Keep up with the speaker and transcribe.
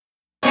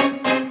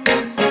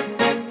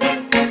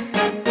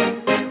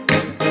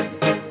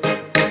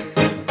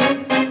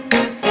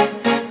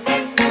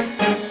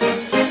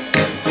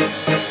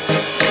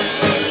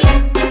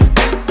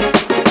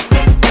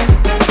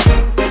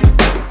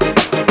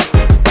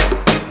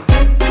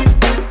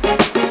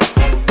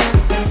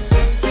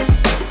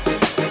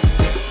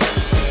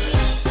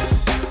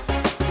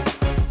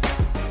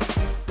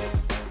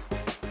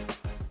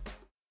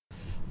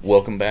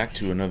back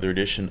to another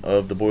edition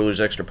of the Boilers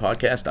Extra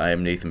Podcast. I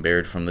am Nathan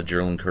Baird from the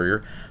Journal and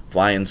Courier,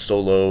 flying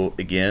solo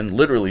again,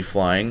 literally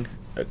flying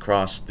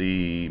across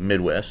the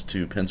Midwest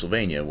to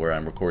Pennsylvania, where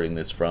I'm recording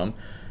this from.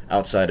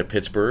 Outside of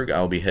Pittsburgh,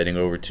 I'll be heading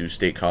over to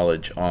State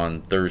College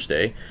on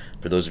Thursday,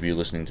 for those of you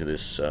listening to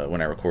this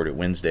when I record it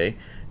Wednesday.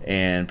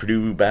 And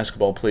Purdue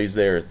basketball plays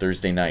there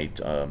Thursday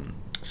night,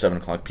 7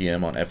 o'clock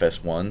p.m. on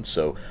FS1.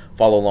 So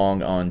follow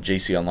along on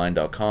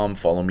jconline.com.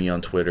 Follow me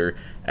on Twitter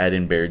at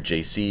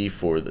InBairdJC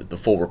for the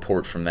full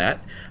report from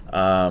that.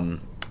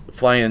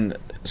 Flying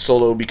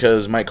solo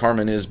because Mike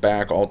Harmon is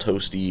back all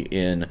toasty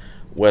in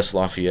West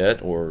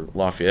Lafayette, or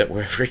Lafayette,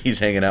 wherever he's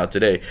hanging out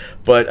today.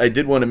 But I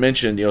did want to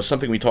mention,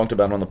 something we talked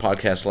about on the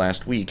podcast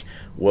last week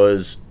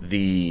was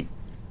the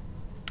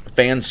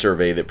fan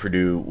survey that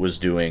Purdue was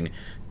doing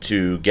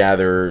to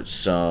gather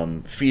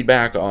some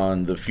feedback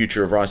on the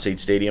future of Ross-Ade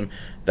Stadium.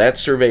 That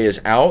survey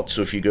is out,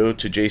 so if you go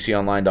to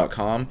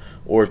jconline.com,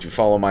 or if you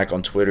follow Mike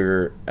on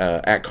Twitter,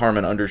 at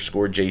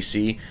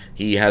Carmen_JC,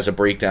 he has a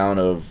breakdown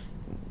of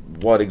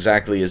what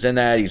exactly is in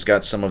that. He's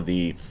got some of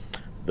the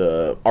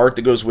art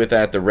that goes with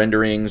that, the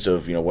renderings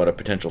of what a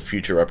potential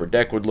future upper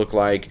deck would look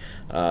like,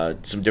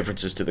 some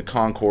differences to the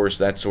concourse,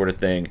 that sort of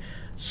thing.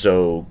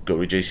 So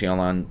go to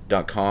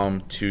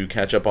jconline.com to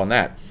catch up on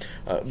that.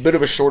 A bit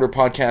of a shorter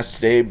podcast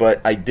today,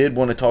 but I did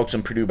want to talk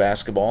some Purdue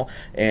basketball,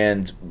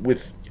 and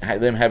with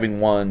them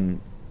having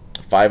won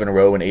 5 in a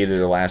row and 8 of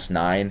their last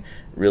 9,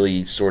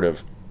 really sort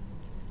of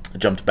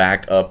jumped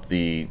back up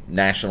the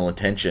national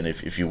attention,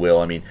 if you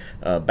will. I mean,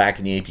 back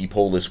in the AP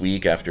poll this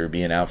week after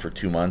being out for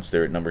 2 months,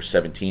 they're at number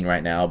 17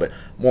 right now, but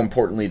more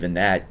importantly than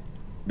that,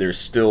 they're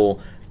still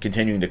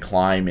continuing to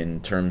climb in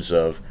terms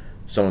of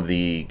some of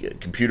the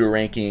computer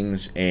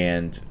rankings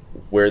and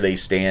where they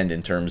stand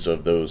in terms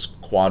of those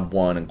quad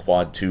 1 and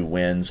quad 2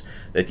 wins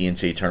that the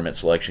NCAA Tournament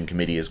Selection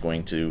Committee is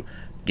going to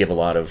give a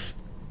lot of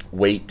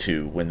weight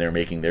to when they're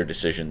making their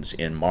decisions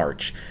in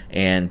March.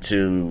 And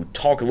to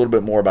talk a little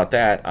bit more about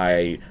that,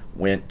 I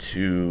went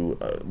to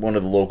one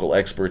of the local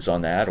experts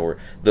on that, or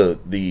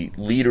the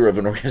leader of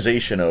an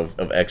organization of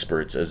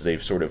experts, as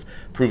they've sort of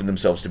proven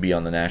themselves to be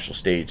on the national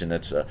stage, and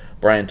that's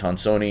Brian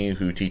Tonsoni,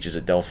 who teaches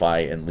at Delphi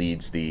and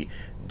leads the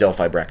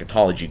Delphi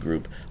Bracketology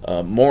group.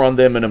 More on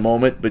them in a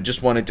moment, but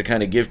just wanted to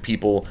kind of give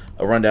people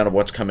a rundown of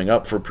what's coming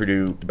up for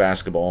Purdue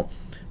basketball.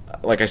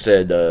 Like I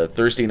said,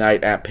 Thursday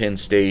night at Penn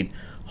State,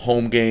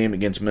 home game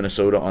against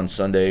Minnesota on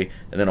Sunday,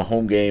 and then a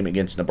home game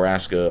against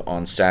Nebraska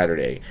on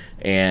Saturday.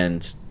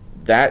 And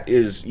that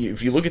is,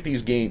 if you look at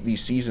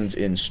these seasons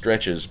in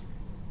stretches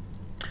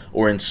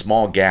or in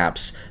small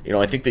gaps,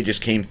 I think they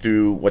just came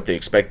through what they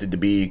expected to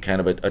be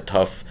kind of a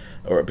tough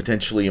or a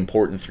potentially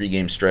important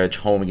 3-game stretch.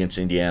 Home against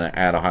Indiana,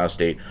 at Ohio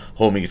State,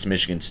 home against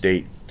Michigan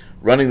State.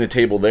 Running the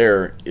table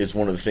there is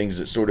one of the things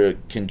that sort of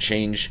can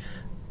change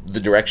the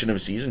direction of a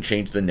season,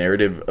 change the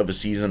narrative of a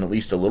season at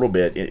least a little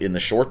bit in the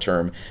short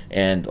term.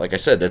 And like I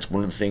said, that's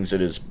one of the things that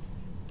has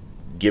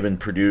given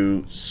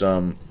Purdue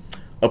some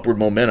upward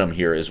momentum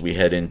here as we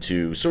head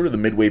into sort of the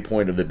midway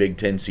point of the Big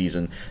Ten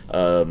season.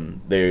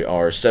 They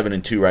are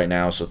 7-2 right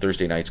now, so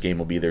Thursday night's game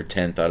will be their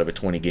 10th out of a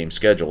 20-game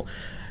schedule.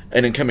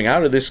 And then coming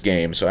out of this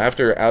game, so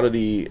out of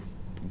the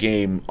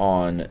game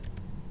on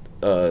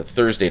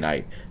Thursday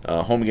night,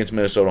 home against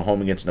Minnesota,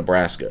 home against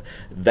Nebraska,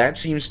 that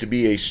seems to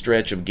be a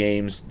stretch of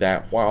games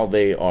that, while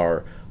they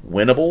are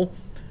winnable,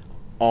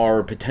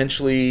 are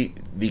potentially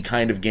the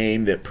kind of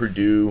game that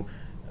Purdue...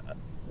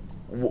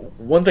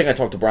 One thing I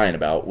talked to Brian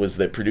about was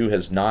that Purdue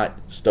has not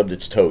stubbed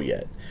its toe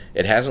yet.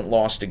 It hasn't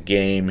lost a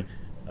game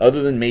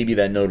other than maybe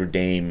that Notre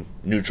Dame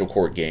neutral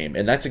court game,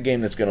 and that's a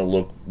game that's going to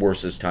look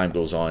worse as time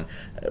goes on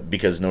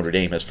because Notre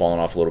Dame has fallen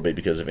off a little bit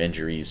because of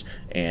injuries,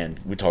 and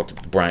we talked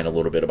to Brian a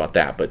little bit about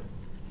that. But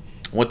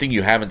one thing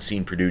you haven't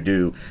seen Purdue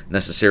do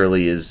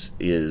necessarily is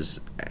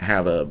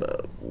have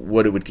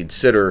what it would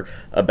consider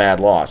a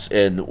bad loss.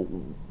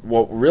 And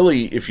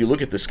really, if you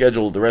look at the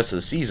schedule the rest of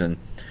the season,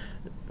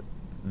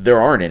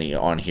 there aren't any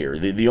on here.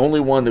 The only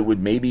one that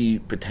would maybe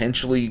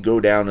potentially go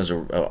down as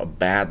a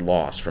bad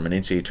loss from an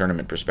NCAA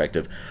tournament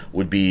perspective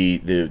would be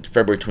the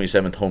February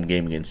 27th home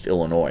game against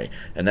Illinois.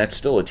 And that's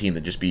still a team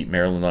that just beat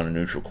Maryland on a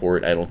neutral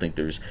court. I don't think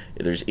there's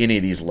any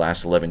of these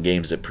last 11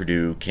 games that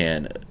Purdue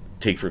can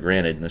take for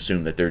granted and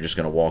assume that they're just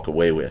going to walk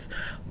away with.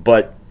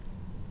 But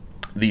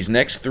these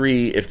next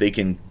 3, if they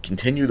can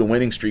continue the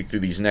winning streak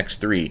through these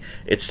next 3,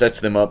 it sets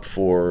them up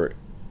for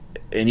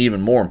an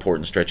even more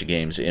important stretch of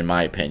games, in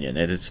my opinion.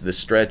 And it's the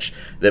stretch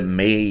that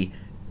may,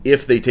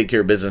 if they take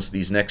care of business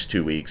these next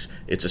 2 weeks,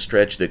 it's a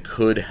stretch that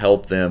could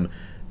help them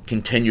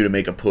continue to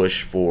make a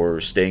push for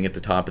staying at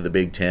the top of the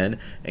Big Ten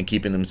and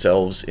keeping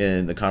themselves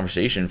in the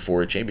conversation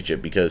for a championship,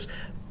 because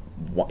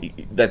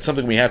that's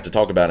something we have to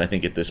talk about, I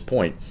think, at this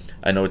point.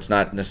 I know it's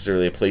not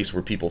necessarily a place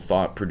where people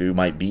thought Purdue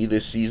might be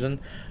this season,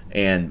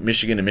 and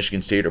Michigan and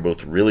Michigan State are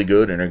both really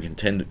good and are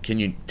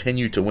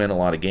continue to win a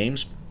lot of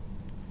games.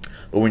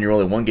 But when you're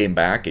only 1 game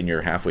back and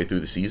you're halfway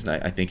through the season,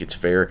 I think it's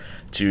fair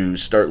to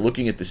start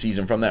looking at the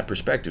season from that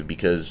perspective,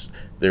 because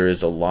there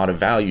is a lot of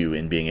value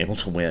in being able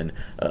to win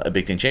a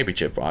Big Ten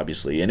championship,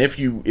 obviously. And if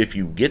you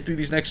get through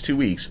these next 2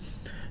 weeks,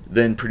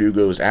 Then Purdue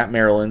goes at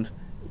Maryland,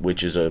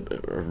 which is a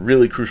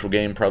really crucial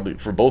game probably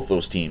for both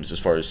those teams as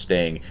far as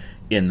staying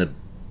in the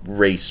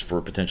race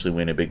for potentially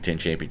winning a Big Ten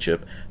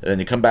championship. And then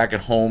you come back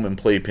at home and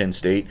play Penn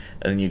State,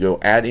 and then you go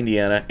at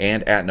Indiana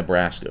and at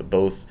Nebraska.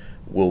 Both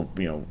will,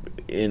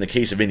 in the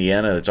case of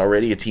Indiana, it's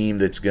already a team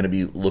that's going to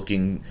be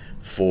looking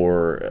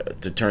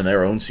to turn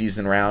their own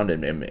season around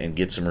and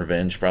get some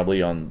revenge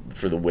probably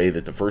for the way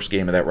that the first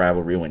game of that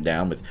rivalry went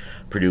down, with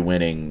Purdue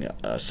winning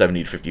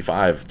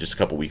 70-55 just a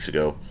couple weeks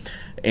ago.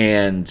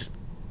 And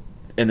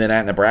then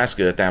at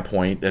Nebraska at that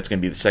point, that's going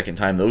to be the second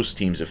time those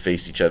teams have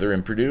faced each other.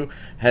 And Purdue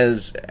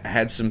has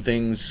had some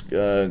things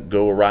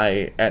go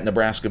awry at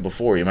Nebraska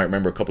before. You might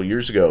remember a couple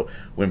years ago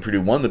when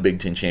Purdue won the Big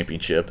Ten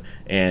championship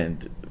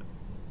and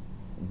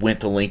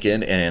went to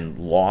Lincoln and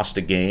lost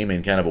a game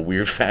in kind of a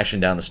weird fashion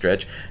down the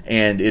stretch.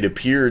 And it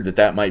appeared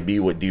that might be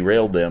what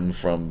derailed them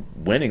from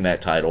winning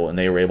that title. And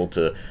they were able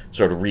to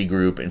sort of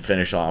regroup and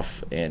finish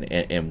off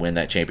and win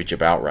that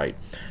championship outright.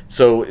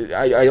 So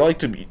I like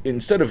to,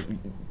 instead of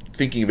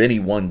thinking of any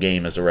one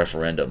game as a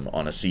referendum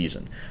on a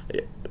season.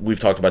 We've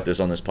talked about this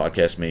on this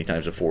podcast many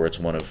times before. It's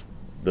one of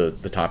the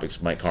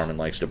topics Mike Harmon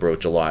likes to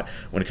broach a lot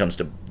when it comes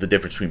to the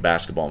difference between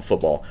basketball and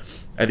football.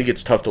 I think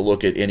it's tough to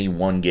look at any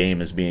one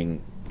game as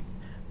being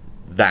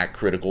that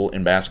critical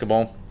in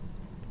basketball.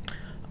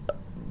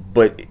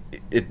 But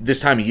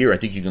this time of year, I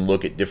think you can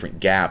look at different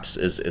gaps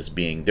as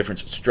being different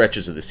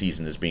stretches of the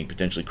season as being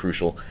potentially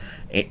crucial.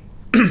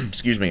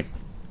 Excuse me.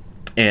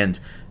 And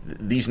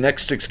these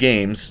next 6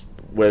 games,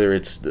 whether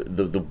it's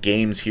the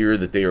games here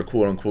that they are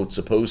quote-unquote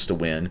supposed to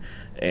win,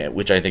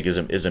 which I think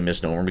is a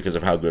misnomer because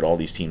of how good all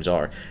these teams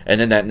are. And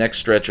then that next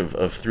stretch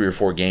of 3 or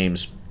 4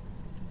 games,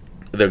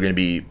 they're going to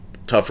be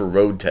tougher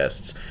road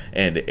tests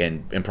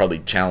and probably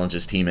challenge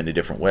this team in a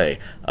different way.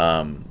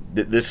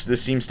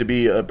 This seems to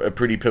be a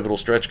pretty pivotal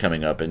stretch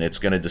coming up, and it's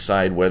going to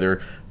decide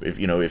whether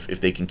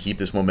if they can keep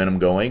this momentum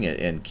going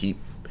and keep.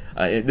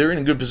 They're in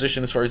a good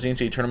position as far as the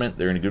NCAA tournament.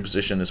 They're in a good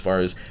position as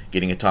far as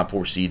getting a top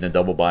 4 seed and a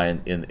double bye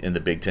in the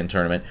Big Ten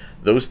tournament.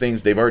 Those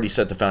things, they've already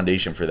set the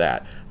foundation for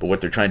that. But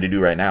what they're trying to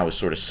do right now is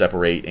sort of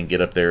separate and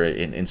get up there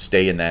and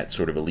stay in that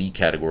sort of elite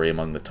category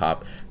among the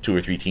top 2 or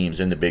 3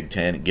 teams in the Big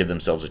Ten and give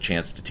themselves a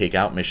chance to take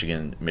out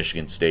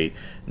Michigan State,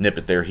 nip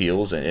at their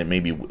heels, and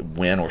maybe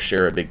win or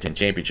share a Big Ten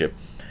championship.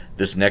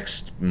 This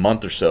next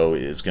month or so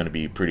is going to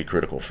be pretty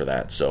critical for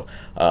that. So,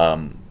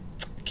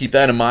 keep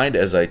that in mind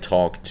as I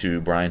talk to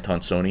Brian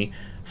Tonsoni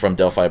from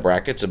Delphi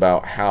Brackets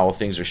about how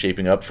things are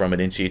shaping up from an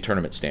NCAA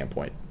tournament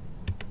standpoint.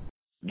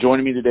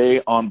 Joining me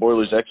today on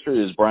Boilers Extra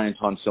is Brian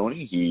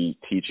Tonsoni. He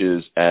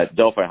teaches at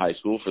Delphi High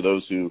School. For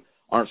those who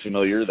aren't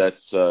familiar, that's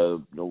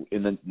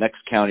in the next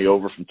county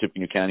over from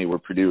Tippecanoe County where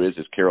Purdue is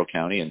Carroll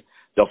County, and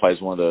Delphi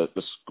is one of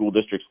the school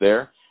districts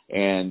there.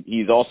 And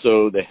he's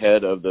also the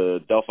head of the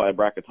Delphi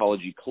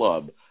Bracketology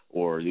Club,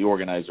 or the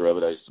organizer of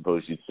it, I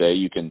suppose you'd say.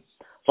 You can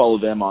follow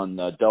them on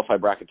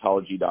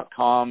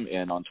DelphiBracketology.com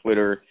and on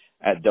Twitter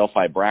at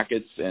Delphi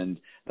Brackets. And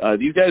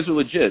these guys are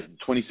legit. In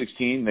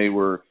 2016, they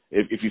were,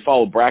 if you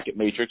follow Bracket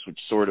Matrix, which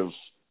sort of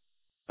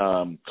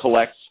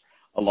collects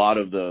a lot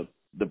of the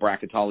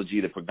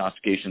bracketology, the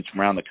prognostications from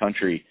around the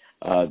country,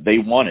 they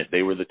won it.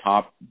 They were the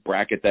top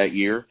bracket that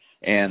year.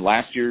 And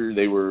last year,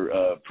 they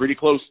were pretty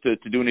close to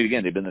doing it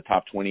again. They've been the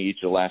top 20 each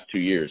of the last 2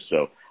 years.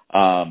 So,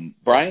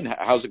 Brian,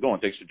 how's it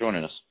going? Thanks for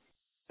joining us.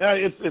 Yeah,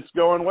 it's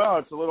going well.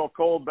 It's a little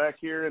cold back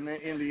here in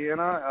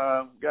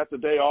Indiana. Got the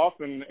day off,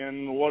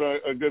 and what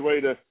a good way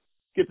to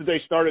get the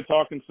day started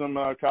talking some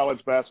college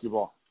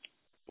basketball.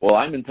 Well,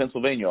 I'm in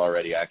Pennsylvania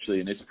already, actually,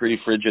 and it's pretty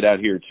frigid out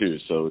here, too.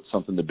 So it's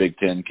something the Big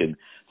Ten can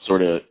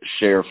sort of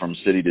share from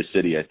city to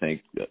city, I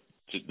think,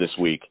 this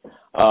week.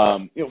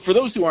 For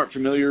those who aren't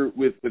familiar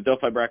with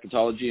Delphi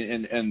Bracketology,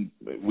 and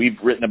we've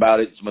written about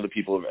it, some other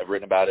people have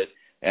written about it,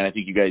 and I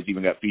think you guys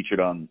even got featured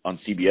on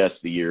CBS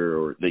the year,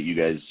 or that you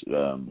guys,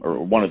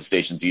 or one of the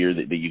stations the year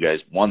that you guys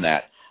won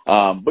that.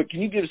 But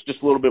can you give us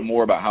just a little bit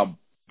more about how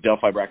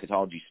Delphi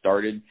Bracketology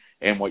started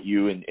and what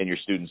you and your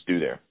students do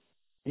there?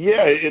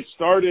 Yeah, it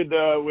started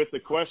with a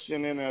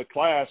question in a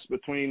class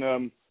between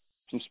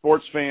some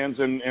sports fans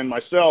and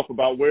myself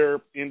about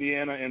where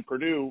Indiana and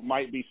Purdue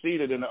might be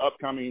seated in the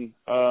upcoming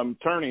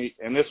tourney,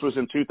 and this was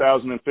in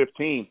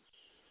 2015.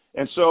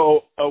 And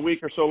so a week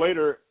or so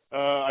later,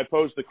 I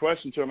posed the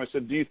question to him. I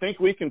said, do you think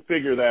we can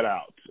figure that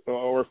out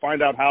or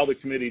find out how the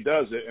committee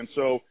does it? And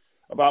so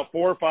about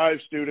 4 or 5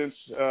 students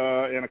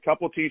and a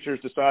couple of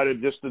teachers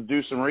decided just to do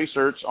some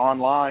research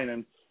online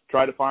and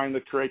try to find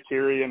the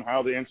criteria and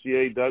how the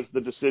NCAA does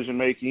the decision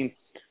making.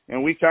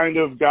 And we kind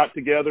of got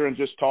together and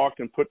just talked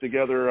and put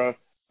together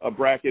a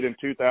bracket in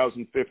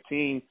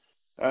 2015.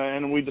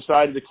 And we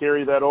decided to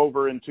carry that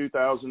over in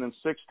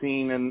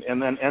 2016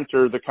 and then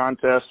enter the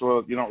contest.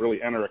 Well, you don't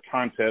really enter a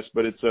contest,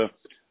 but it's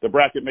the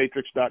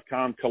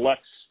bracketmatrix.com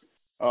collects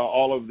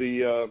all of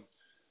the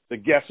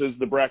guesses,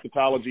 the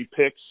bracketology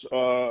picks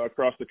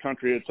across the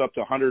country. It's up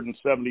to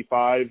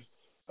 175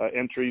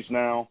 entries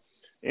now.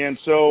 And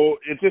so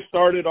it just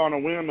started on a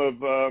whim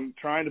of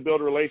trying to build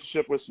a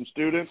relationship with some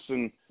students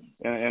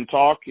and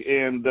talk.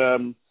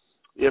 And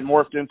it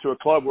morphed into a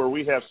club where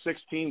we have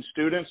 16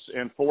 students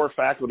and 4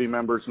 faculty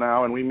members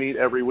now, and we meet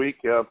every week,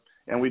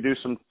 and we do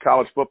some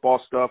college football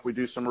stuff. We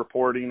do some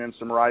reporting and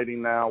some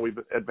writing now. We've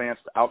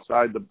advanced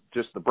outside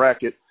just the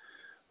bracket.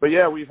 But,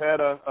 yeah, we've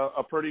had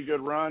a pretty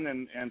good run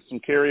and some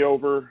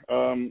carryover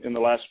in the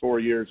last 4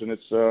 years, and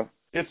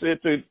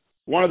it's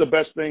one of the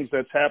best things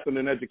that's happened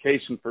in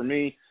education for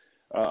me.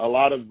 A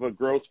lot of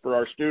growth for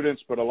our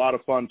students, but a lot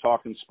of fun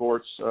talking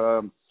sports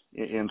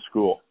in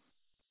school.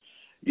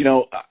 You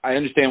know, I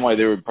understand why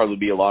there would probably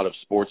be a lot of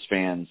sports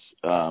fans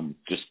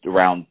just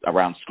around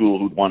school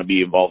who'd want to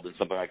be involved in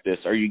something like this.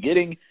 Are you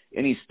getting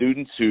any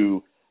students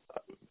who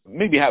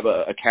maybe have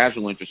a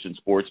casual interest in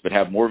sports but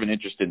have more of an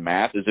interest in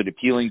math? Is it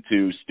appealing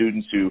to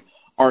students who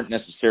aren't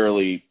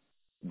necessarily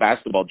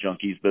basketball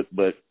junkies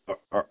but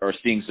are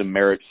seeing some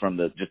merit from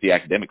just the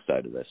academic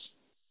side of this?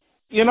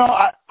 You know,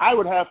 I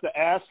would have to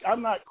ask.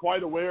 I'm not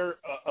quite aware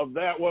of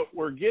that. What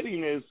we're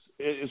getting is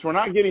we're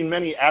not getting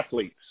many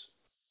athletes.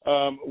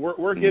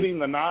 We're getting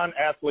the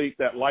non-athlete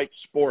that likes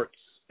sports,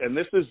 and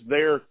this is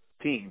their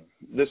team.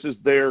 This is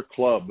their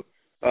club.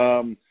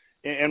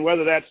 And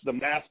whether that's the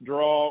math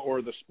draw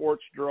or the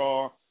sports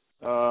draw,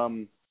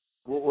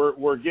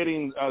 we're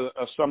getting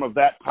some of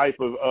that type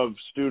of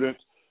student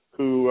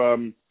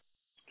who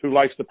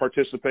likes to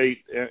participate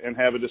and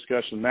have a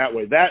discussion that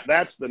way.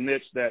 That's the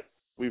niche that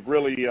we've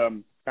really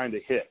kind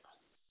of hit.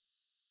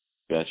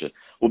 Gotcha.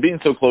 Well, being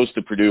so close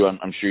to Purdue,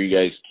 I'm sure you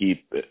guys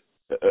keep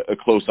a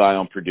close eye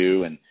on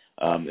Purdue and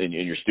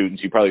your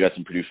students. You probably got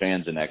some Purdue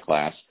fans in that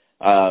class.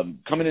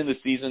 Coming into the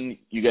season,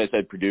 you guys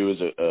had Purdue as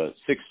a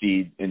 6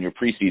 seed in your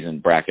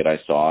preseason bracket, I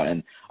saw,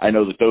 and I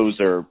know that those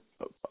are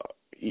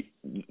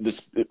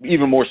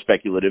even more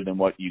speculative than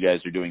what you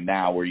guys are doing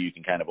now, where you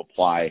can kind of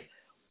apply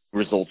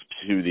results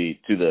to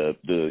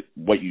the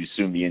what you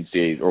assume the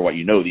NCAA or what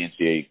you know the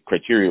NCAA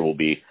criteria will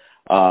be.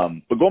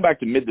 But going back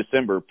to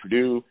mid-December,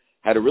 Purdue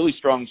had a really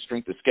strong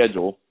strength of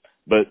schedule,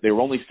 but they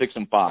were only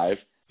 6-5.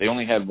 They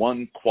only had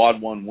one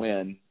quad one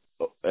win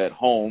at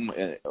home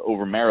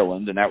over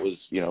Maryland, and that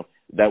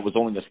was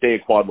only to stay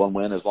a quad one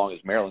win as long as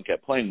Maryland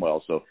kept playing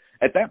well. So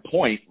at that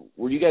point,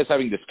 were you guys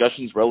having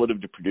discussions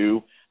relative to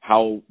Purdue,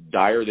 how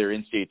dire their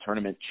NCAA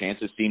tournament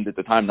chances seemed at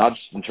the time, not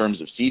just in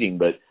terms of seeding,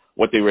 but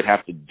what they would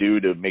have to do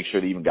to make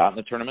sure they even got in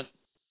the tournament?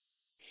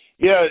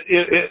 Yeah,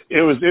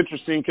 it was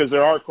interesting because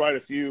there are quite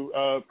a few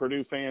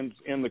Purdue fans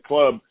in the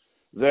club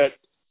that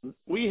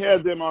we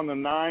had them on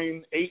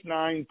the 8,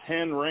 9,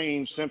 10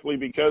 range simply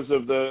because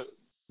of the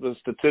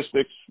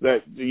statistics that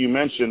you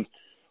mentioned.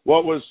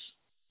 What was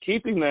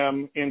keeping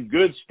them in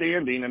good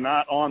standing and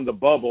not on the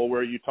bubble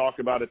where you talk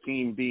about a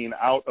team being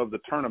out of the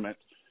tournament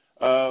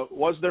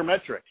was their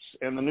metrics,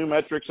 and the new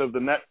metrics of the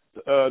net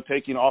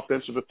taking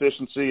offensive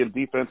efficiency and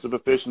defensive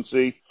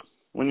efficiency.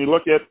 When you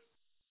look at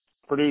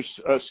Purdue's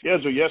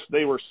schedule, yes,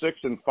 they were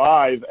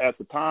 6-5 at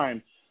the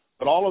time,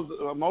 but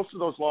most of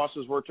those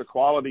losses were to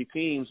quality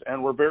teams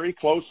and were very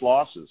close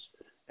losses.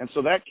 And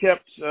so that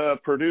kept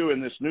Purdue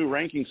in this new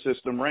ranking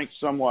system ranked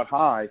somewhat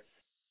high.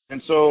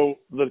 And so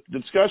the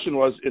discussion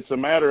was, it's a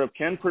matter of,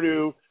 can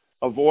Purdue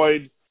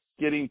avoid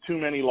getting too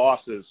many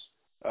losses?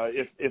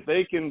 If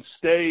they can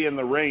stay in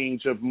the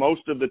range of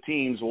most of the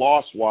teams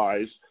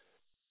loss-wise,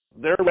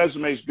 their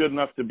resume is good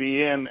enough to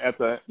be in at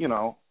the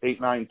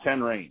 8, 9,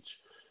 10 range.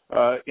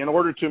 In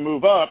order to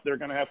move up, they're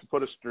going to have to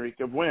put a streak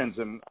of wins,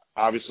 and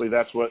obviously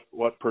that's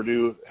what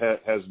Purdue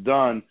has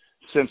done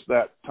since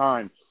that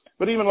time.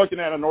 But even looking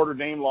at a Notre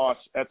Dame loss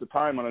at the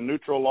time on a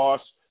neutral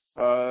loss,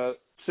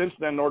 since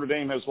then Notre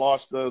Dame has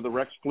lost the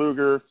Rex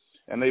Pfluger,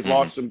 and they've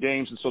lost some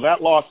games, and so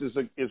that loss is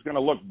going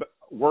to look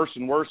worse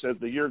and worse as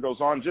the year goes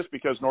on, just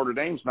because Notre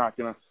Dame's not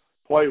going to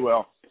play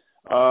well.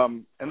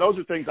 And those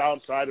are things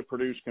outside of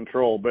Purdue's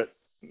control. But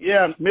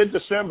yeah,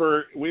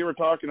 mid-December, we were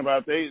talking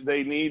about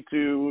they need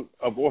to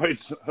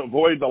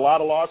avoid a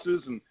lot of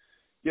losses and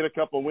get a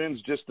couple wins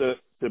just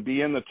to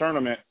be in the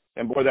tournament.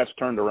 And boy, that's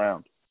turned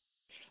around.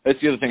 That's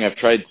the other thing I've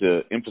tried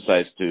to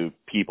emphasize to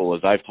people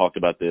as I've talked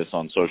about this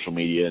on social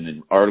media and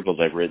in articles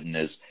I've written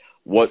is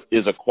what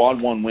is a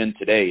quad one win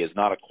today is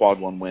not a quad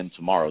one win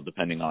tomorrow,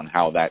 depending on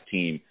how that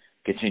team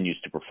continues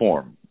to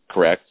perform.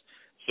 Correct?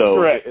 So,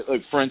 correct.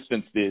 Like for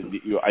instance,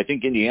 I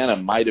think Indiana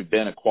might have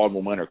been a quad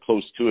one win or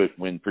close to it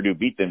when Purdue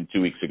beat them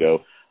 2 weeks ago.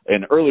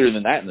 And earlier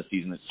than that in the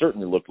season, it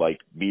certainly looked like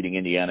beating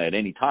Indiana at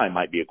any time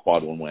might be a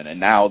quad one win.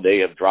 And now they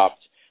have dropped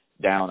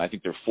down. I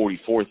think they're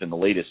 44th in the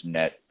latest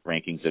net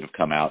rankings that have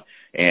come out,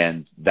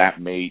 and that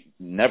may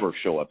never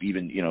show up.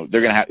 Even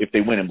they're going to have, if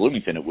they win in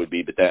Bloomington, it would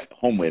be, but that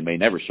home win may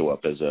never show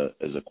up as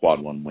a quad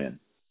one win.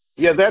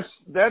 Yeah,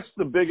 that's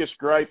the biggest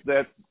gripe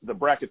that the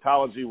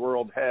bracketology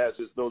world has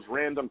is those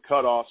random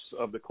cutoffs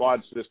of the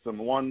quad system,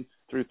 1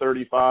 through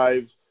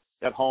 35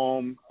 at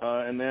home,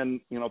 and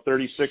then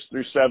 36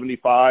 through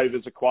 75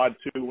 is a quad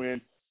 2 win,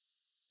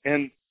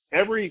 and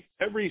every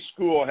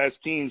school has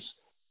teams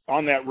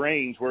on that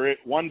range where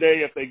one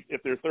day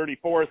if they're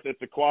 34th,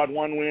 it's a quad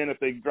 1 win. If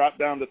they drop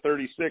down to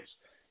 36,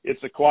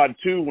 it's a quad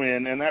 2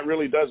 win, and that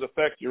really does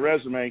affect your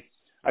resume.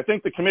 I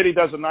think the committee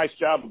does a nice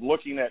job of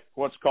looking at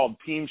what's called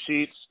team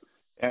sheets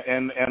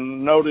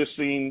and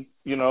noticing,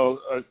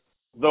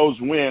 those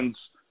wins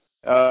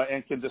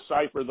and can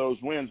decipher those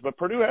wins. But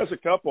Purdue has a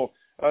couple.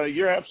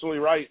 You're absolutely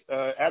right.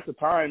 At the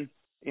time,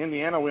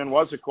 Indiana win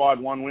was a quad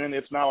 1 win.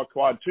 It's now a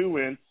quad 2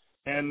 win.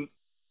 And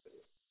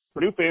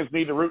Purdue fans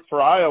need to root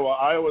for Iowa.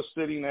 Iowa's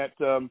sitting at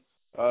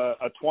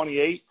a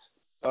 28.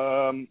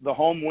 The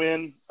home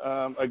win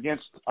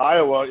against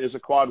Iowa is a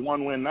quad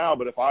 1 win now,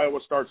 but if Iowa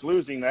starts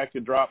losing, that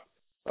could drop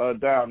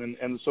down.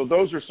 And so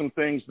those are some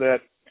things that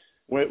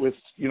with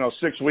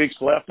 6 weeks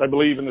left, I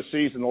believe, in the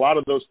season, a lot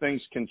of those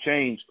things can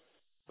change.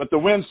 But the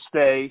wins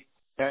stay,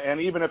 and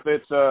even if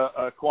it's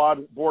a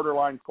quad,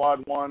 borderline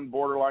quad 1,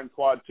 borderline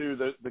quad 2,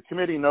 the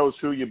committee knows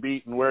who you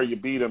beat and where you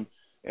beat them.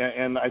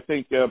 And I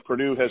think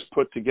Purdue has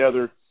put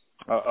together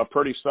a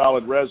pretty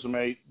solid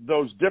resume.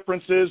 Those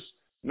differences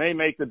may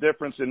make the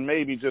difference in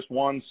maybe just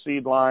one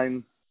seed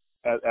line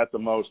at the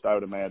most, I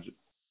would imagine.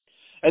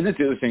 I think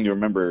the other thing to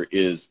remember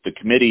is the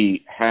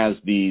committee has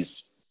these,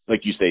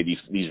 like you say,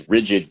 these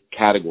rigid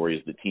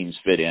categories that teams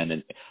fit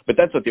in, but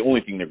that's not the only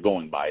thing they're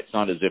going by. It's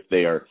not as if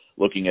they are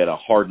looking at a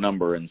hard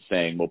number and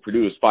saying, well,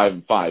 Purdue is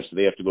 5-5, so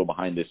they have to go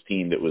behind this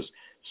team that was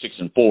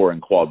 6-4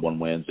 in quad 1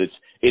 wins.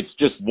 It's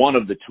just one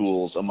of the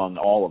tools among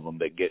all of them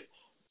that get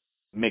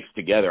mixed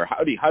together.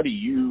 How do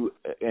you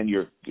and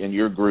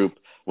your group,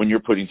 when you're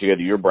putting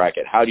together your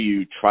bracket, how do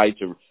you try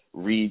to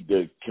read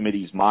the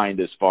committee's mind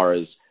as far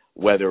as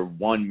whether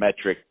one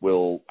metric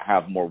will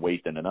have more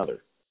weight than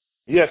another?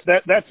 Yes,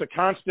 that's a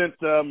constant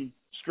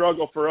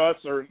struggle for us,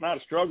 or not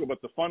a struggle,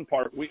 but the fun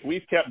part.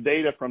 We've kept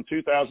data from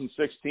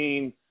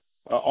 2016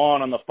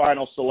 on the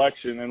final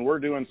selection, and we're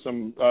doing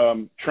some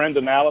trend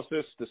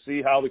analysis to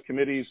see how the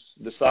committees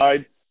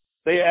decide.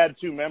 They add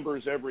 2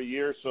 members every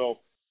year, so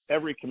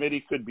every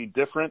committee could be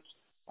different.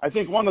 I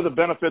think one of the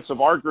benefits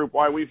of our group,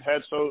 why we've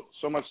had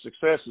so much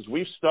success, is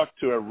we've stuck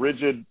to a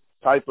rigid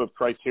type of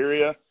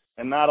criteria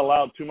and not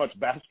allowed too much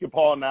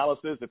basketball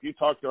analysis. If you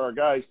talk to our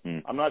guys,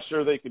 I'm not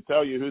sure they could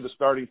tell you who the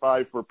starting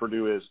 5 for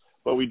Purdue is,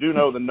 but we do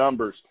know the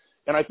numbers.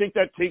 And I think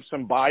that takes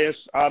some bias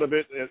out of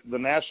it. The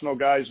national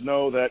guys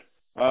know that,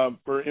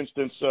 for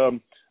instance,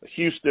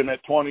 Houston at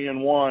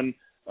 20-1,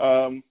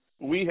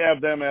 we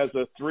have them as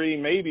a 3,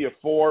 maybe a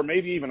 4,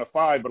 maybe even a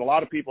 5, but a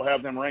lot of people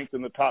have them ranked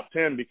in the top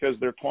 10 because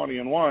they're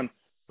 20-1,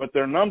 but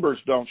their numbers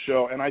don't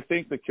show. And I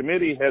think the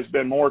committee has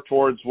been more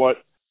towards what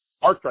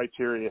our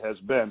criteria has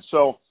been.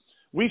 So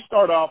we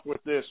start off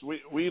with this.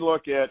 We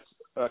look at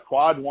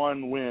quad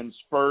 1 wins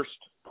first,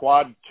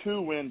 quad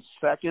 2 wins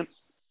second,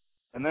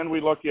 and then we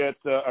look at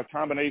a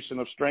combination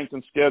of strength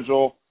and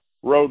schedule,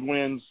 road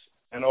wins,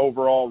 and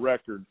overall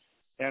record.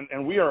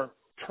 And we are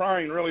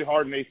trying really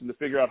hard, Nathan, to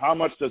figure out how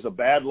much does a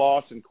bad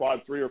loss in quad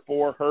 3 or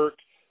 4 hurt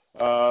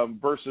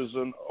versus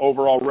an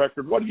overall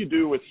record. What do you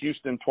do with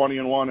Houston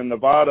 20-1 and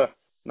Nevada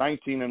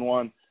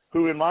 19-1,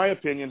 who, in my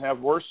opinion,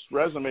 have worse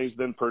resumes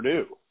than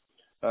Purdue?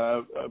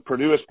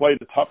 Purdue has played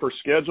a tougher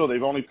schedule.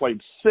 They've only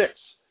played 6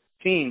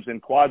 teams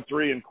in quad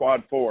 3 and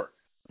quad 4,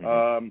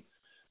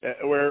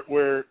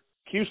 where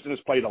Houston has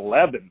played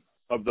 11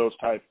 of those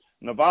types.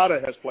 Nevada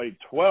has played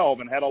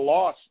 12 and had a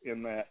loss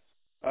in that.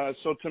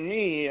 So to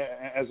me,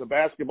 as a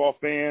basketball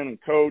fan and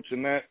coach,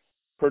 and that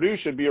Purdue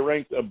should be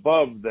ranked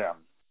above them.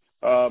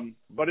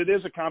 But it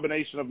is a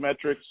combination of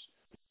metrics,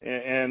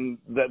 and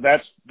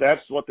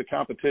that's what the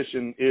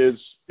competition is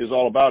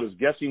all about, is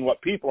guessing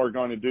what people are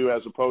going to do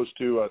as opposed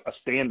to a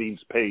standings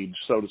page,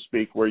 so to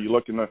speak, where you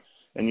look in the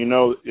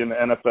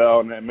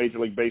NFL and Major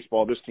League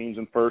Baseball, this team's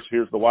in first,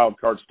 here's the wild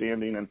card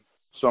standing, and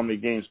so many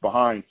games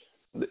behind.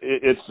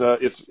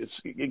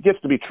 It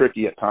gets to be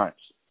tricky at times.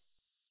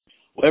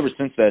 Well, ever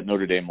since that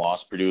Notre Dame loss,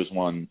 Purdue has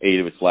won 8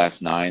 of its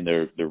last 9.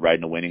 They're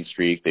riding a winning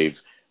streak. They've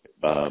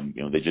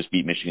they just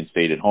beat Michigan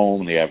State at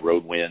home. They have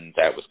road wins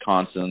at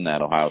Wisconsin,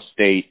 at Ohio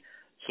State.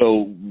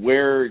 So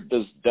where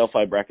does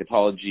Delphi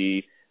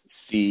Bracketology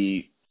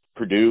see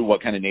Purdue?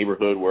 What kind of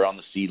neighborhood? Where on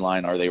the seed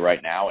line are they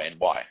right now, and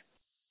why?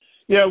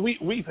 Yeah,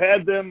 we've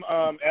had them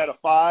at a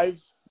 5,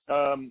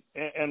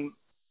 and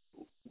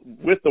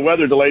with the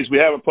weather delays, we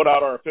haven't put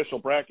out our official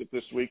bracket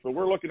this week, but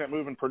we're looking at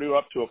moving Purdue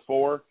up to a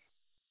 4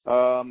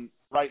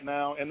 right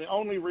now. And the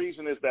only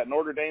reason is that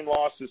Notre Dame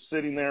loss is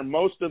sitting there.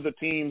 Most of the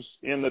teams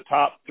in the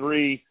top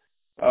 3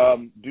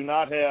 do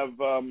not have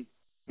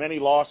many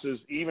losses,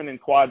 even in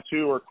quad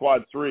 2 or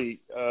quad 3.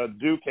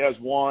 Duke has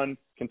 1,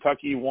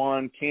 Kentucky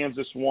 1,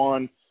 Kansas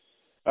 1.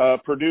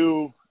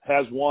 Purdue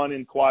has 1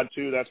 in quad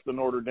 2. That's the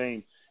Notre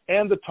Dame.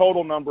 And the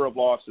total number of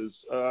losses.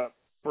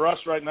 For us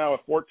right now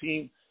at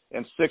 14-6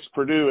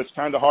 Purdue, it's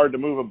kind of hard to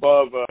move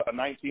above a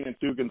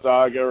 19-2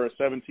 Gonzaga or a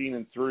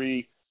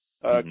 17-3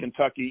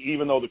 Kentucky,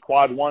 even though the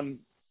quad 1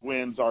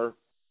 wins are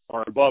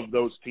above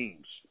those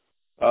teams.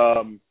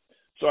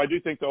 So I do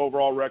think the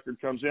overall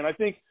record comes in. I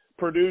think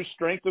Purdue's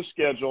strength of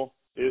schedule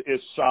is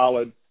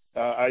solid.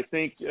 I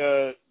think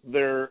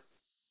they're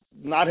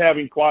not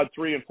having quad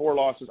 3 and 4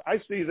 losses. I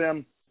see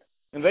them,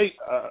 and they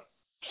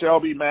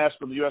Shelby Mass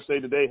from the USA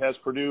Today has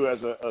Purdue as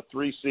a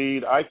 3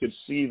 seed. I could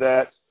see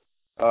that.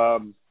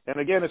 And And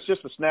again, it's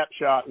just a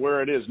snapshot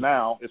where it is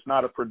now. It's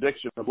not a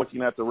prediction of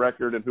looking at the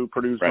record and who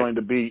Purdue's Right. going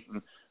to beat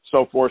and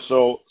so forth.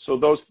 So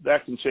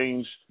that can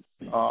change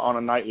on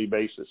a nightly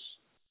basis.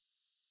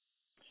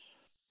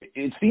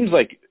 It seems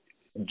like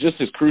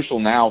just as crucial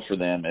now for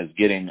them as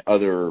getting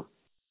other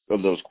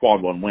of those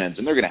quad one wins,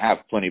 and they're going to have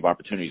plenty of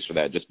opportunities for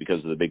that just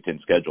because of the Big Ten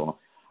schedule.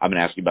 I'm going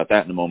to ask you about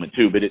that in a moment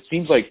too, but it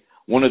seems like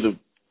one of the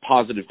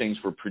positive things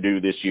for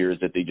Purdue this year is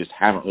that they just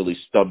haven't really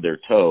stubbed their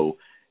toe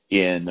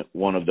in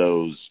one of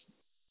those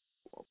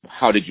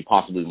how did you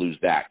possibly lose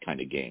that kind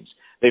of games.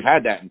 They've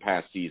had that in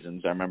past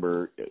seasons. I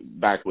remember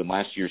back when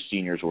last year's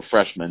seniors were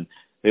freshmen,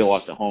 they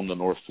lost at home to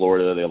North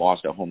Florida. They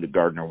lost at home to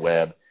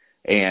Gardner-Webb.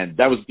 And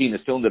that was a team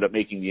that still ended up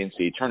making the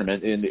NCAA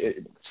tournament and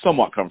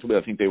somewhat comfortably.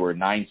 I think they were a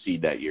 9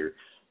 seed that year.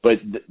 But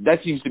that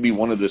seems to be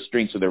one of the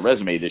strengths of their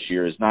resume this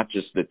year is not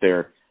just that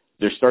they're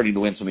starting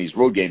to win some of these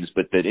road games,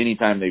 but that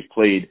anytime they've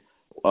played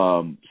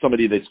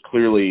somebody that's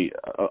clearly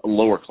a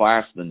lower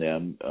class than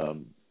them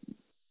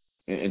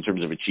in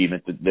terms of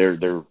achievement, that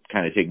they're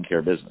kind of taking care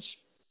of business.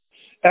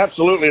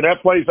 Absolutely.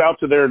 That plays out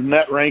to their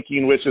net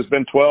ranking, which has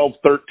been 12,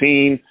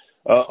 13,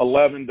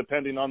 11,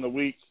 depending on the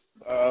week.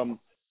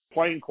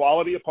 Playing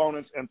quality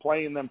opponents and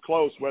playing them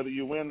close, whether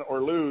you win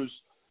or lose,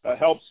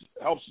 helps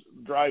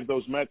drive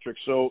those metrics.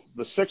 So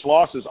the 6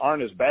 losses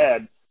aren't as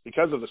bad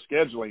because of the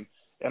scheduling.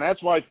 And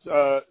that's why,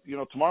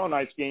 tomorrow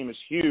night's game is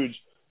huge.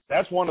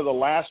 That's one of the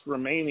last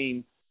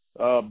remaining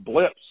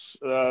blips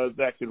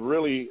that could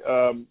really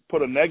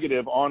put a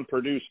negative on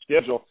Purdue's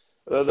schedule.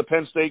 The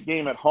Penn State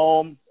game at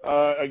home,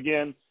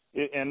 again,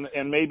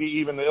 and maybe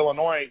even the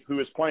Illinois,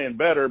 who is playing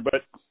better.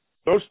 But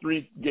those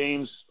 3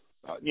 games,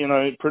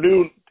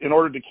 Purdue, in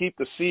order to keep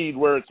the seed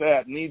where it's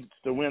at, needs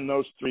to win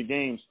those 3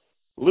 games.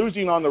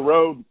 Losing on the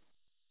road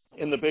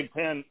in the Big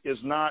Ten is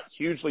not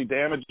hugely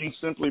damaging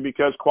simply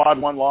because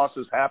quad 1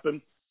 losses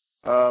happen.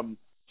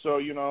 So,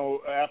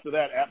 after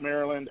that, at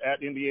Maryland,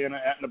 at Indiana,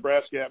 at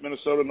Nebraska, at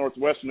Minnesota,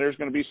 Northwestern, there's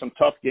going to be some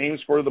tough games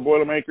for the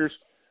Boilermakers.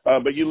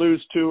 But you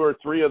lose 2 or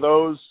 3 of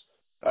those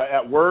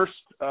at worst.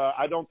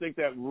 I don't think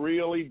that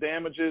really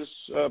damages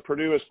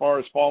Purdue as far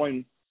as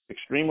falling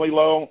extremely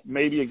low.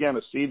 Maybe, again,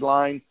 a seed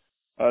line,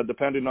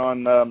 depending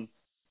on,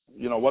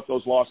 what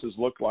those losses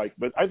look like.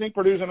 But I think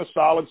Purdue's in a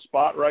solid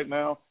spot right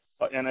now.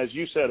 And as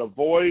you said,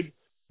 avoid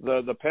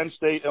the Penn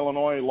State,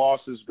 Illinois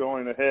losses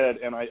going ahead.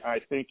 And I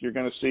think you're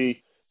going to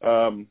see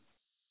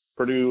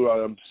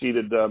Purdue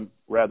seeded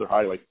rather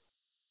highly.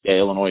 Yeah,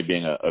 Illinois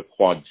being a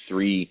quad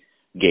 3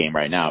 game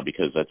right now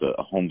because that's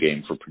a home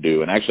game for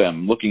Purdue. And actually,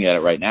 I'm looking at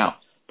it right now.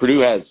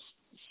 Purdue has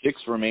 6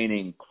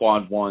 remaining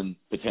quad 1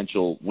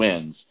 potential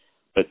wins,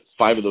 but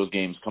 5 of those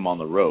games come on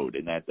the road.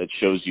 And that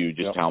shows you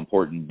just how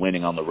important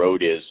winning on the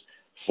road is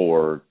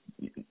for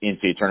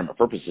NCAA tournament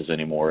purposes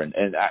anymore. And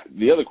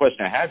the other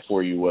question I had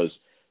for you was,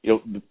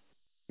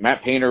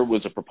 Matt Painter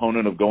was a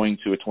proponent of going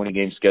to a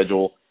 20-game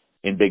schedule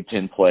in Big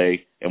Ten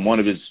play, and one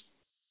of his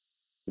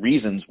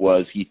reasons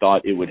was he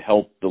thought it would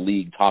help the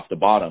league top to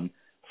bottom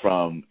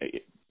from,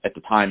 at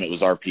the time it was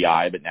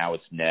RPI, but now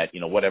it's net,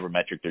 whatever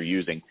metric they're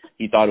using.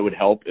 He thought it would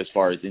help as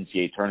far as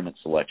NCAA tournament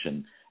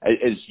selection.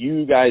 As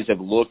you guys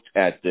have looked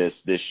at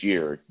this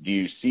year, do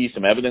you see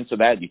some evidence of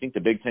that? Do you think the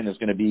Big Ten is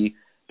going to be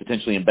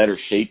potentially in better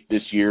shape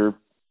this year,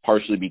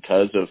 partially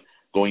because of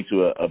going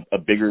to a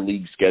bigger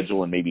league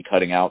schedule and maybe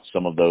cutting out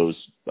some of those,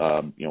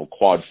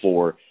 quad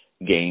 4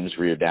 games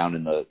where you're down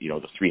in the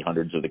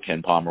 300s of the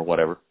Ken Palm or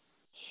whatever?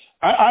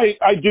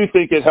 I do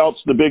think it helps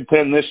the Big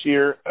Ten this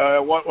year.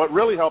 What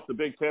really helped the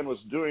Big Ten was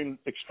doing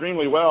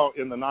extremely well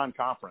in the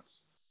non-conference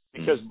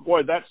because,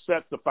 boy, that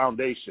set the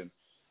foundation.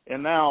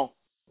 And now,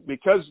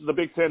 because the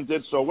Big Ten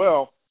did so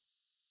well,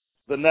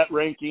 the net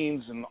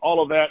rankings and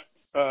all of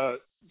that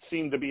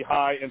seem to be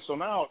high. And so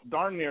now,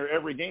 darn near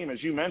every game,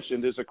 as you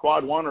mentioned, is a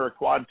quad 1 or a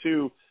quad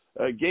 2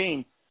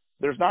 game.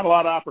 There's not a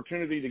lot of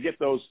opportunity to get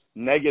those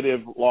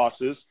negative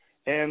losses,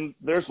 and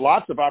there's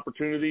lots of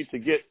opportunity to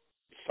get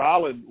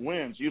solid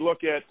wins. You look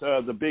at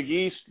the Big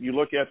East, you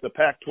look at the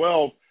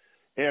Pac-12,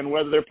 and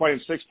whether they're playing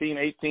 16,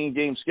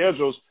 18-game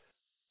schedules,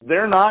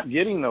 they're not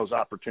getting those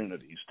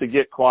opportunities to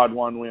get quad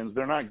 1 wins.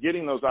 They're not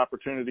getting those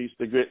opportunities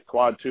to get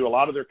quad 2. A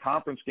lot of their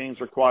conference games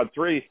are quad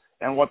 3,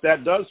 and what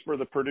that does for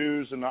the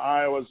Purdues and the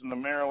Iowas and the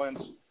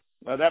Marylands,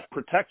 that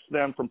protects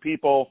them from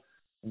people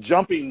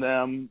jumping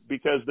them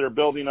because they're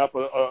building up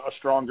a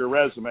stronger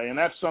resume. And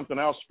that's something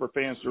else for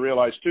fans to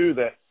realize, too,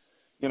 that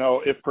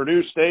if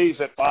Purdue stays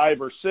at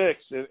 5 or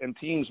 6 and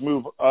teams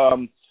move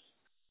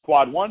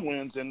quad 1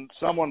 wins and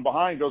someone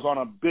behind goes on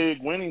a big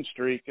winning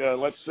streak,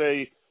 let's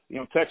say,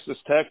 Texas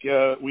Tech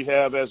we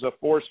have as a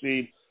 4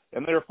 seed,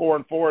 and they're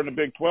 4-4 in the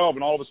Big 12,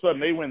 and all of a sudden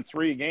they win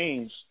 3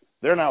 games.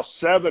 They're now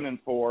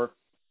 7-4.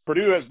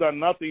 Purdue has done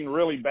nothing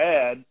really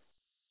bad,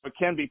 but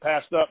can be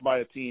passed up by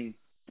a team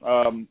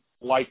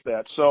like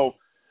that. So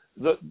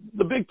the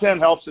Big Ten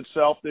helps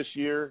itself this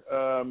year.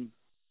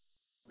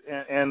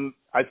 And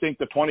I think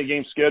the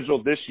 20-game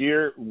schedule this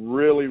year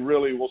really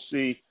we'll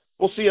see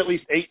at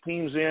least 8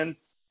 teams in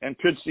and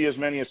could see as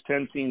many as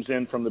 10 teams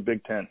in from the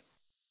Big Ten.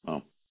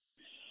 Oh.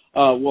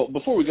 Well,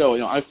 before we go,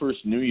 I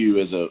first knew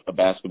you as a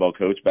basketball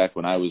coach back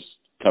when I was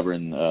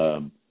covering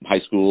high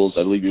schools.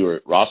 I believe you were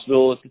at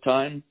Rossville at the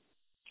time.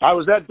 I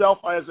was at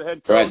Delphi as a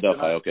head coach. Or at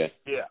Delphi, okay.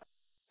 Yeah,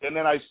 and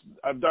then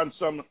I've done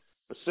some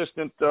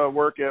assistant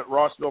work at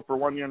Rossville for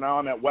 1 year now.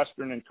 I'm at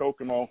Western in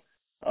Kokomo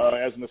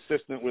as an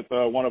assistant with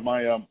one of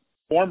my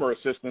former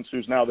assistants,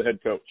 who's now the head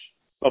coach.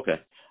 Okay.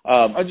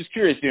 I'm just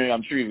curious.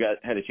 I'm sure you've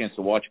had a chance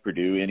to watch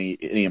Purdue.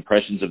 Any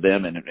impressions of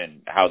them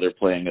and how they're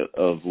playing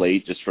of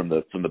late, just from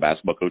the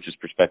basketball coach's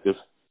perspective?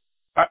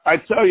 I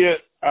tell you,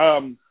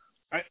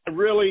 I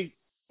really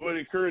would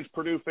encourage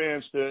Purdue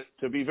fans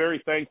to be very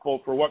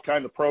thankful for what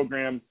kind of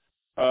program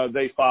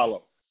they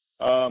follow.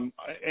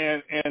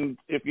 And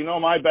if you know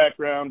my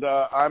background,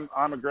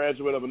 I'm a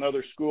graduate of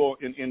another school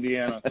in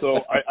Indiana, so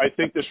I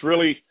think this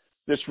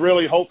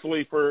really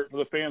hopefully for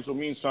the fans will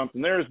mean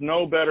something. There is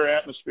no better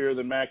atmosphere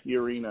than Mackey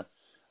Arena.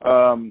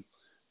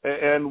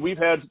 And we've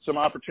had some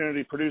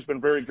opportunity. Purdue's been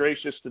very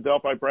gracious to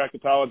Delphi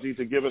Bracketology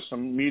to give us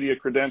some media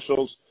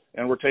credentials,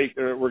 and we're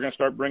going to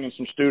start bringing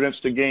some students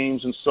to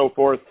games and so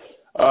forth.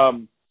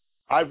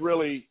 I've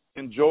really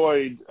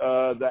enjoyed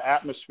the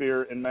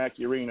atmosphere in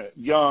Mackey Arena.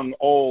 Young,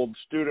 old,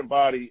 student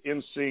body,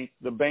 in sync,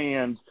 the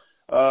band.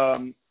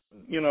 Tom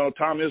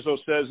Izzo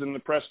says in the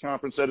press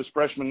conference that his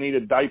freshmen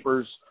needed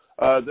diapers.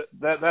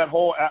 That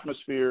whole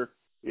atmosphere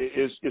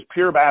is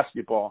pure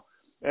basketball.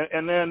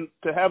 And then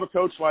to have a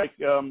coach like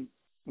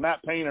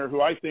Matt Painter,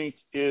 who I think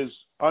is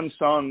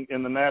unsung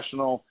in the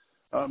national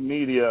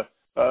media,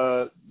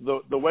 the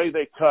way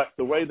they cut,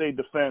 the way they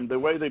defend, the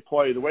way they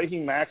play, the way he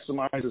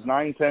maximizes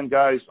 9-10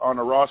 guys on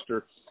a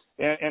roster.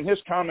 And his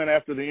comment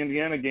after the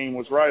Indiana game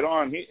was right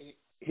on.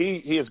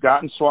 He has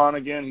gotten Swan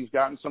again. He's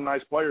gotten some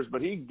nice players,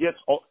 but he gets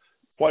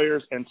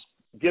players and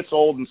gets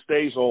old and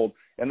stays old.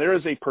 And there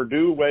is a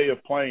Purdue way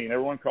of playing.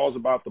 Everyone calls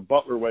about the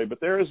Butler way, but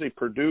there is a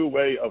Purdue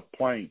way of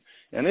playing,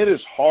 and it is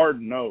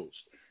hard-nosed.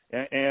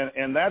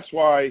 And that's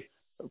why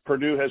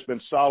Purdue has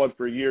been solid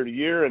for year to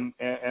year.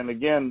 And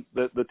again,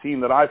 the team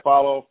that I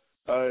follow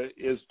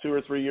is 2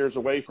 or 3 years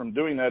away from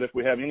doing that if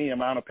we have any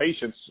amount of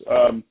patience.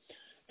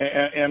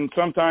 And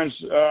sometimes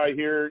I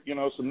hear,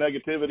 some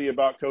negativity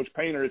about Coach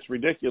Painter. It's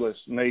ridiculous,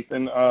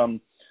 Nathan.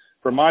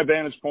 From my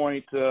vantage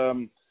point,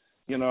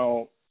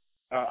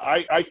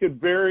 I could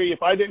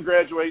if I didn't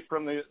graduate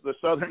from the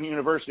Southern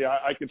University,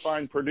 I could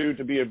find Purdue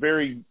to be a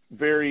very,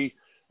 very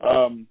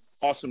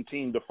awesome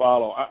team to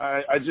follow.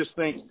 I just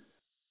think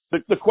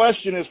the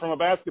question is, from a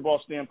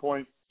basketball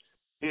standpoint,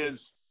 is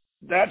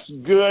that's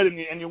good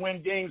and you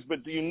win games,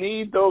 but do you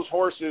need those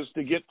horses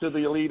to get to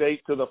the Elite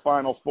Eight, to the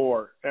Final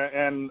Four?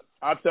 And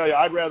I'll tell you,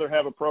 I'd rather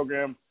have a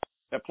program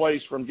that plays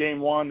from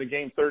game 1 to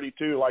game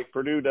 32 like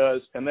Purdue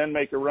does, and then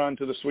make a run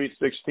to the Sweet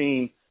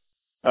 16,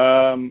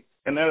 and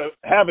then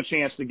have a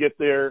chance to get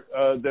there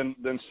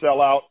than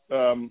sell out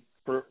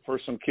for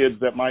some kids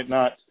that might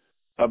not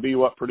be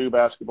what Purdue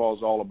basketball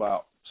is all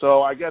about.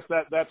 So I guess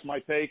that's my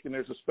take, and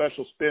there's a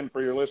special spin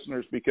for your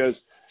listeners because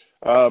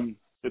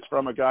it's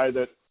from a guy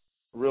that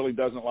really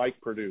doesn't like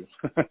Purdue.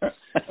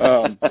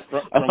 I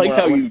like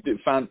how you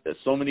found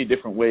so many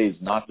different ways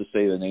not to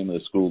say the name of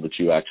the school that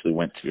you actually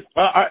went to.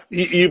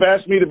 You've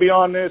asked me to be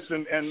on this,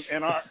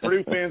 and our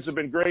Purdue fans have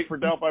been great for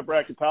Delphi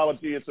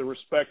Bracketology. It's a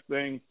respect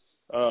thing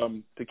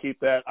to keep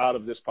that out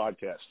of this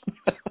podcast.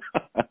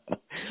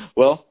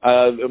 Well,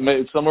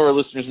 some of our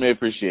listeners may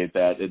appreciate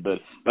that,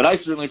 but I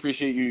certainly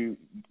appreciate you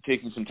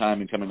taking some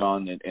time and coming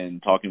on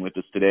and talking with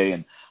us today.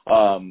 And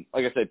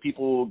like I said,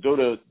 people go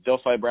to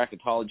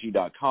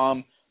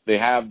DelphiBracketology.com. They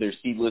have their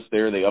seed list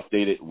there. They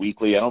update it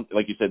weekly.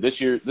 Like you said,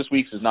 this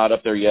week's is not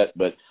up there yet,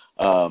 but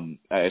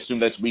I assume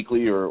that's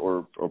weekly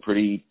or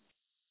pretty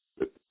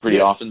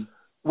often.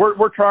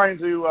 We're trying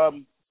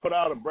to put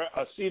out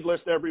a seed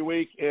list every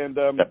week and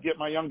get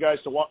my young guys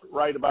to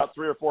write about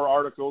 3 or 4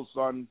 articles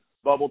on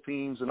bubble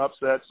teams and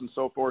upsets and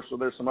so forth. So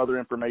there's some other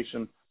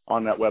information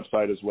on that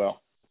website as well.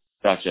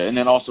 Gotcha. And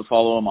then also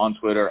follow them on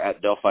Twitter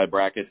at Delphi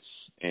Brackets.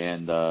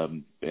 And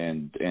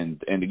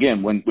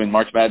again, when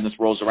March Madness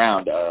rolls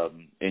around,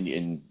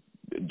 and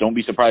don't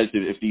be surprised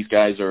if these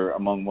guys are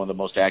among one of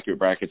the most accurate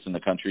brackets in the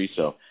country.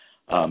 So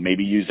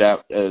maybe use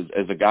that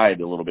as a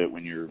guide a little bit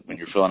when you're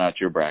filling out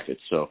your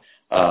brackets. So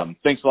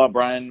thanks a lot,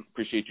 Brian.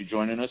 Appreciate you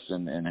joining us,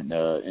 and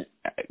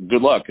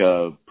good luck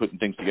putting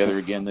things together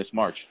again this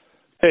March.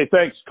 Hey,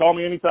 thanks. Call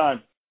me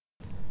anytime.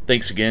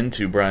 Thanks again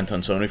to Brian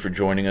Tonsoni for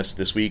joining us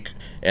this week,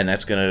 and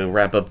that's going to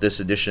wrap up this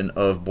edition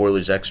of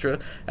Boilers Extra.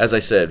 As I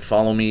said,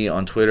 follow me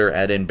on Twitter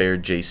at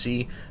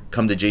NBairdJC.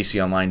 Come to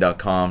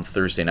jconline.com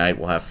Thursday night.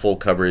 We'll have full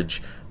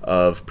coverage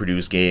of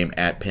Purdue's game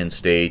at Penn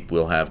State.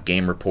 We'll have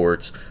game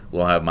reports.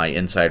 We'll have my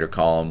insider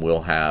column.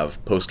 We'll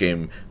have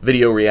post-game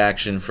video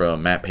reaction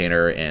from Matt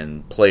Painter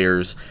and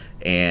players,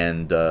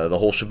 and the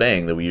whole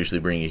shebang that we usually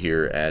bring you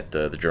here at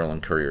the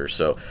Journal-Courier.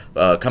 So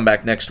come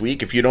back next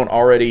week. If you don't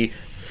already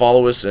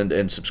follow us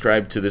and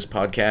subscribe to this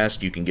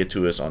podcast, you can get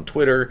to us on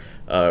Twitter.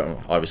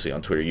 Obviously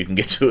on Twitter. You can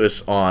get to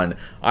us on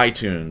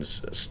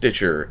iTunes,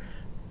 Stitcher,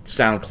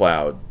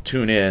 SoundCloud,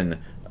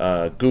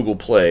 TuneIn, Google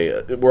Play.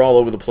 We're all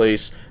over the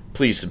place.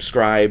 Please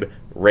subscribe,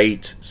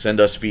 rate, send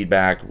us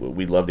feedback.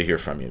 We'd love to hear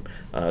from you.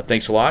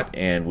 Thanks a lot,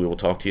 and we will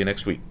talk to you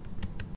next week.